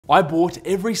I bought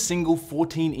every single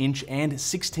 14-inch and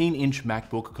 16-inch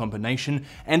MacBook combination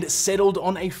and settled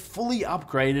on a fully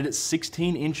upgraded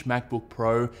 16-inch MacBook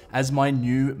Pro as my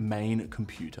new main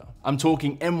computer. I'm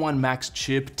talking M1 Max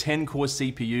chip, 10-core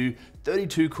CPU,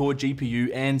 32-core GPU,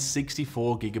 and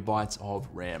 64 gigabytes of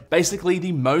RAM. Basically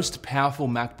the most powerful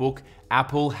MacBook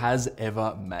Apple has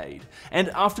ever made.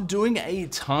 And after doing a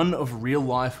ton of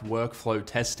real-life workflow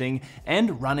testing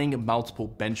and running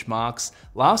multiple benchmarks,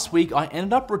 last week I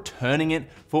ended up returning it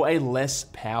for a less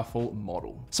powerful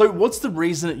model. So what's the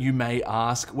reason, you may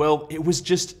ask? Well, it was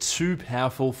just too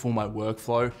powerful for my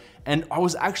workflow, and I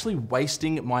was actually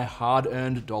wasting my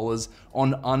hard-earned dollars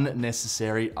on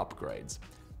unnecessary upgrades.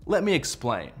 Let me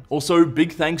explain. Also,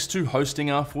 big thanks to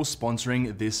Hostinger for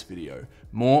sponsoring this video.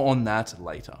 More on that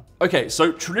later. Okay,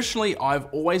 so traditionally I've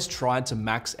always tried to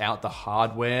max out the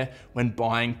hardware when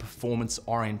buying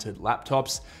performance-oriented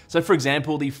laptops. So for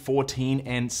example, the 14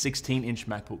 and 16-inch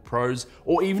MacBook Pros,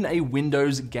 or even a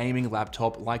Windows gaming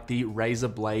laptop like the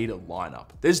Razer Blade lineup.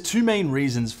 There's two main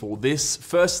reasons for this.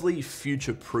 Firstly,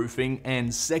 future-proofing,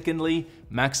 and secondly,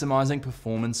 maximizing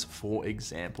performance, for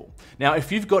example. Now,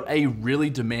 if you've got a really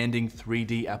demanding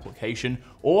 3D application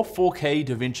or 4K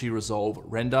DaVinci Resolve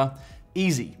render,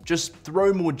 easy, just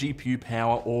throw more GPU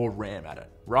power or RAM at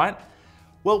it, right?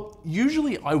 Well,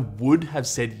 usually I would have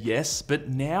said yes, but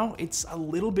now it's a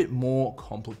little bit more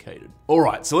complicated. All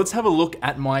right, so let's have a look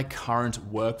at my current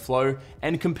workflow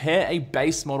and compare a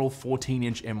base model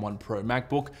 14-inch M1 Pro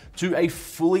MacBook to a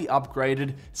fully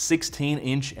upgraded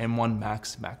 16-inch M1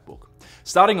 Max MacBook.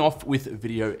 Starting off with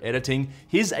video editing,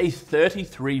 here's a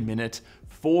 33-minute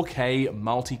 4K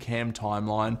multicam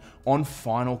timeline on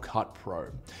Final Cut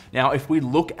Pro. Now, if we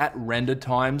look at render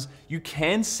times, you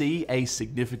can see a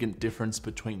significant difference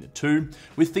between the two,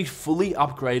 with the fully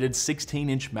upgraded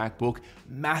 16-inch MacBook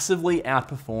massively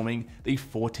outperforming the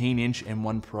 14-inch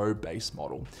M1 Pro base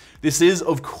model. This is,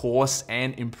 of course,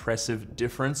 an impressive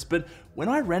difference, but when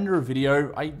I render a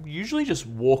video, I usually just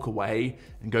walk away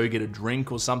and go get a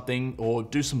drink or something, or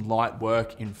do some light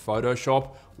work in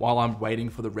Photoshop while I'm waiting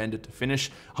for the render to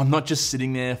finish. I'm not just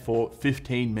sitting there for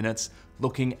 15 minutes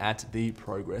looking at the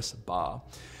progress bar.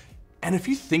 And if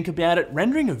you think about it,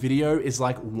 rendering a video is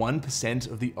like 1%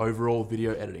 of the overall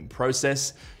video editing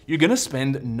process. You're gonna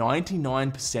spend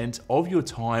 99% of your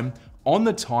time on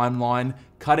the timeline,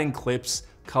 cutting clips,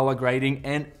 color grading,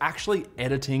 and actually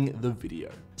editing the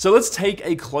video. So let's take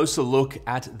a closer look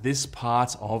at this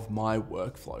part of my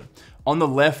workflow. On the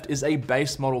left is a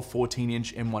base model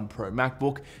 14-inch M1 Pro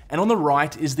MacBook, and on the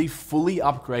right is the fully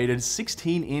upgraded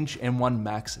 16-inch M1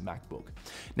 Max MacBook.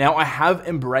 Now, I have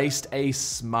embraced a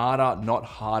smarter, not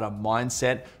harder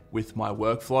mindset with my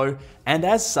workflow, and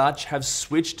as such have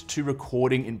switched to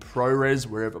recording in ProRes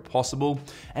wherever possible,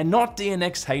 and not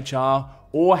DNxHR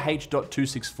or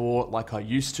H.264 like I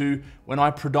used to when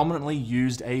I predominantly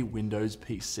used a Windows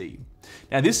PC.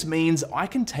 Now, this means I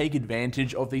can take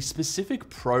advantage of the specific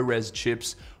ProRes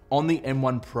chips on the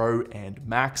M1 Pro and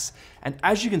Max, and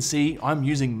as you can see, I'm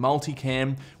using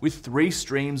multicam with 3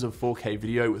 streams of 4K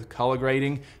video with color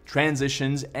grading,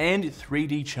 transitions, and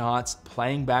 3D charts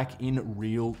playing back in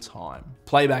real time.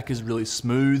 Playback is really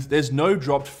smooth, there's no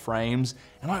dropped frames,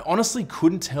 and I honestly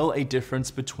couldn't tell a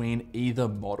difference between either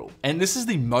model. And this is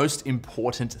the most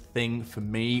important thing for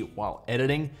me while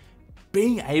editing: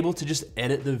 being able to just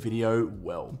edit the video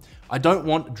well. I don't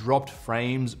want dropped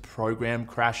frames, program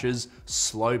crashes,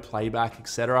 slow playback,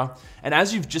 etc. And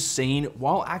as you've just seen,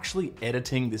 while actually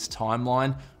editing this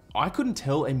timeline, I couldn't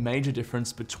tell a major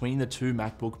difference between the two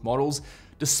MacBook models,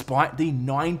 despite the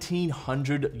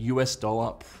 $1,900 US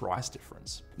price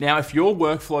difference. Now, if your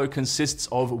workflow consists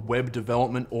of web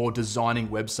development or designing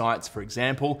websites, for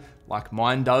example, like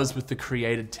mine does with the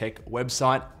Created Tech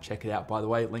website, check it out by the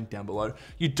way, link down below,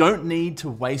 you don't need to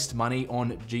waste money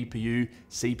on GPU,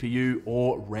 CPU,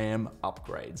 or RAM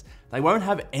upgrades. They won't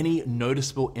have any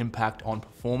noticeable impact on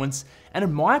performance, and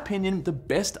in my opinion, the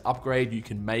best upgrade you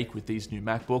can make with these new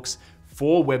MacBooks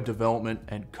for web development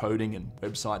and coding and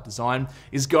website design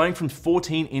is going from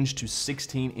 14-inch to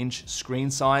 16-inch screen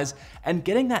size and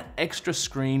getting that extra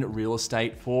screen real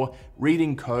estate for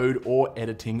reading code or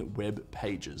editing web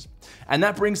pages. And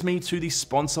that brings me to the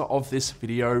sponsor of this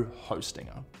video,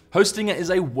 Hostinger. Hostinger is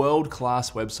a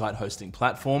world-class website hosting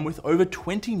platform with over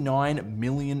 29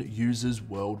 million users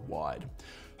worldwide.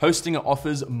 Hostinger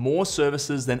offers more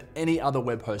services than any other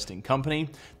web hosting company.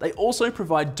 They also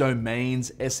provide domains,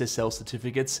 SSL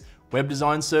certificates, web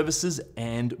design services,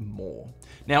 and more.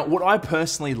 Now, what I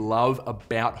personally love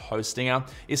about Hostinger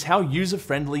is how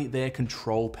user-friendly their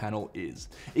control panel is.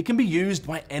 It can be used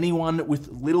by anyone with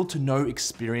little to no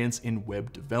experience in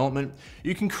web development.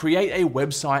 You can create a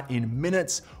website in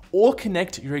minutes or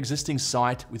connect your existing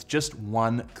site with just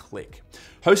one click.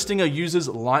 Hostinger uses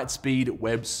Lightspeed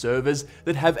web servers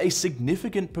that have a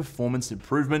significant performance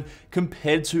improvement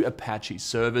compared to Apache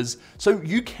servers, so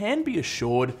you can be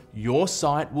assured your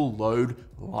site will load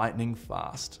lightning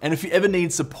fast. And if you ever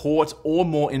need support or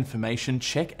more information,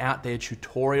 check out their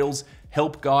tutorials,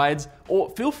 help guides, or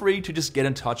feel free to just get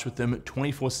in touch with them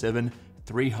 24/7,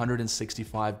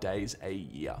 365 days a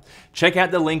year. Check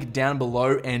out the link down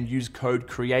below and use code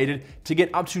CREATED to get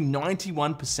up to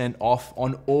 91% off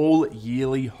on all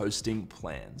yearly hosting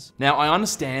plans. Now, I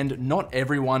understand not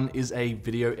everyone is a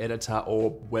video editor or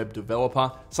web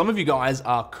developer. Some of you guys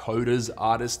are coders,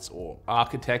 artists, or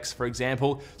architects, for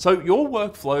example, so your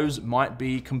workflows might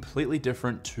be completely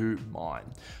different to mine.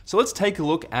 So let's take a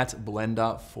look at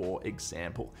Blender, for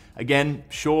example. Again,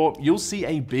 sure, you'll see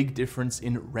a big difference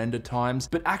in render times,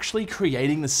 but actually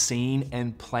creating the scene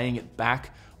and playing it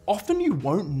back, often you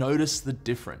won't notice the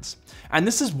difference. And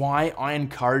this is why I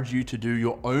encourage you to do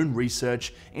your own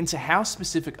research into how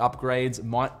specific upgrades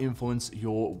might influence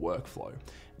your workflow.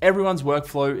 Everyone's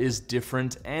workflow is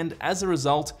different, and as a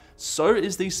result, so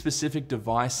is the specific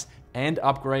device and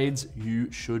upgrades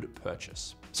you should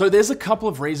purchase. So there's a couple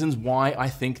of reasons why I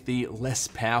think the less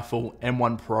powerful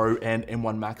M1 Pro and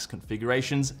M1 Max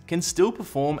configurations can still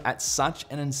perform at such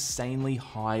an insanely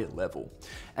high level.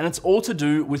 And it's all to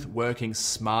do with working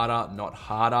smarter, not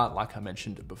harder, like I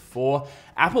mentioned before.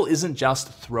 Apple isn't just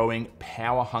throwing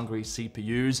power-hungry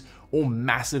CPUs or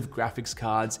massive graphics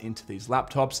cards into these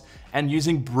laptops and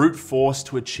using brute force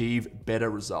to achieve better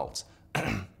results.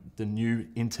 The new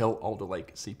Intel Alder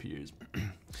Lake CPUs.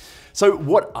 So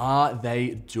what are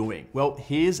they doing? Well,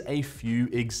 here's a few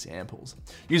examples.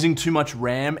 Using too much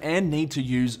RAM and need to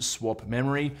use swap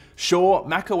memory. Sure,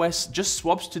 macOS just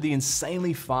swaps to the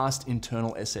insanely fast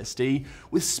internal SSD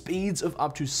with speeds of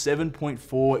up to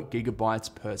 7.4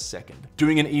 gigabytes per second.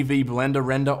 Doing an EV Blender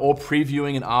render or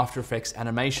previewing an After Effects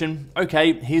animation?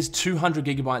 Okay, here's 200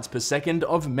 gigabytes per second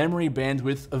of memory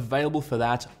bandwidth available for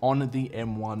that on the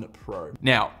M1 Pro.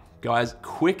 Now, guys,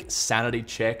 quick sanity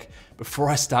check before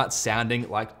I start sounding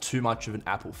like too much of an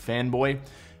Apple fanboy.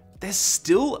 There's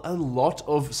still a lot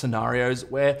of scenarios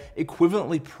where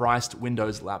equivalently priced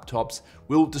Windows laptops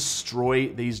will destroy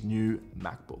these new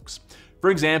MacBooks. For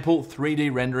example,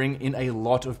 3D rendering in a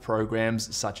lot of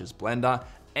programs such as Blender,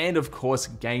 and of course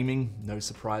gaming, no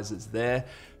surprises there.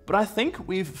 But I think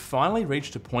we've finally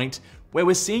reached a point where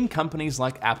we're seeing companies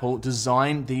like Apple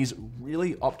design these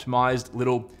really optimized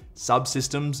little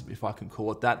subsystems, if I can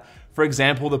call it that. For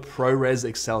example, the ProRes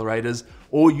accelerators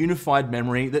or unified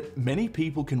memory that many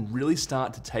people can really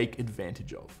start to take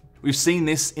advantage of. We've seen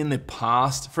this in the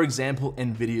past, for example,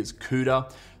 Nvidia's CUDA.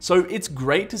 So it's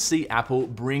great to see Apple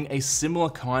bring a similar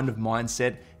kind of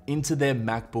mindset into their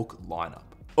MacBook lineup.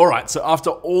 All right, so after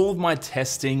all of my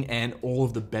testing and all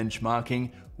of the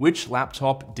benchmarking, which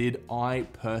laptop did I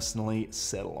personally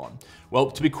settle on? Well,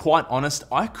 to be quite honest,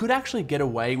 I could actually get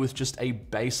away with just a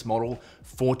base model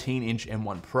 14-inch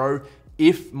M1 Pro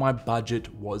if my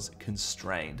budget was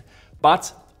constrained.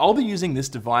 But I'll be using this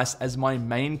device as my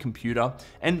main computer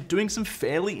and doing some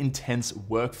fairly intense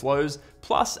workflows.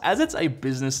 Plus, as it's a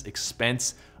business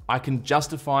expense, I can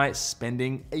justify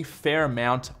spending a fair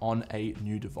amount on a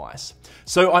new device.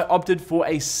 So I opted for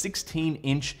a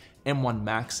 16-inch M1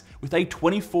 Max with a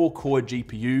 24-core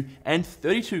GPU and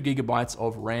 32 gigabytes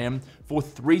of RAM for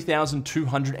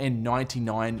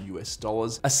 $3,299 US,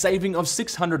 a saving of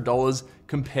 $600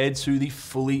 compared to the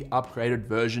fully upgraded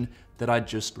version that I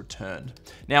just returned.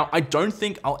 Now, I don't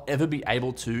think I'll ever be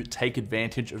able to take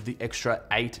advantage of the extra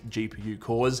 8 GPU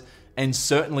cores, and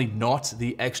certainly not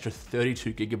the extra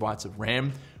 32 gigabytes of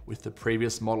RAM with the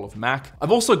previous model of Mac.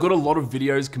 I've also got a lot of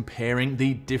videos comparing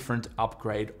the different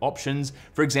upgrade options.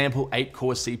 For example,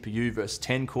 8-core CPU versus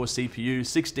 10-core CPU,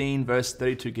 16 versus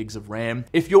 32 gigs of RAM.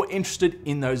 If you're interested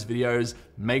in those videos,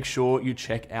 make sure you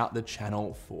check out the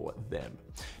channel for them.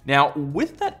 Now,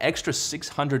 with that extra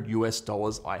 $600 US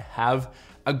I have,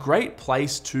 a great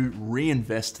place to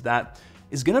reinvest that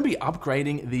is gonna be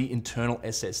upgrading the internal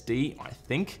SSD, I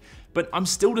think, but I'm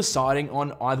still deciding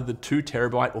on either the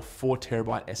 2TB or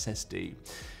 4TB SSD.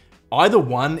 Either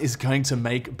one is going to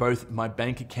make both my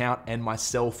bank account and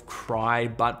myself cry,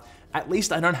 but at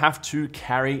least I don't have to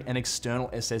carry an external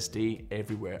SSD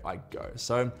everywhere I go.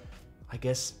 So I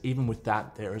guess even with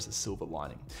that, there is a silver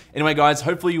lining. Anyway, guys,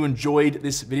 hopefully you enjoyed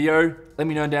this video. Let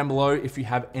me know down below if you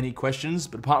have any questions,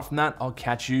 but apart from that, I'll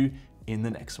catch you in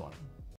the next one.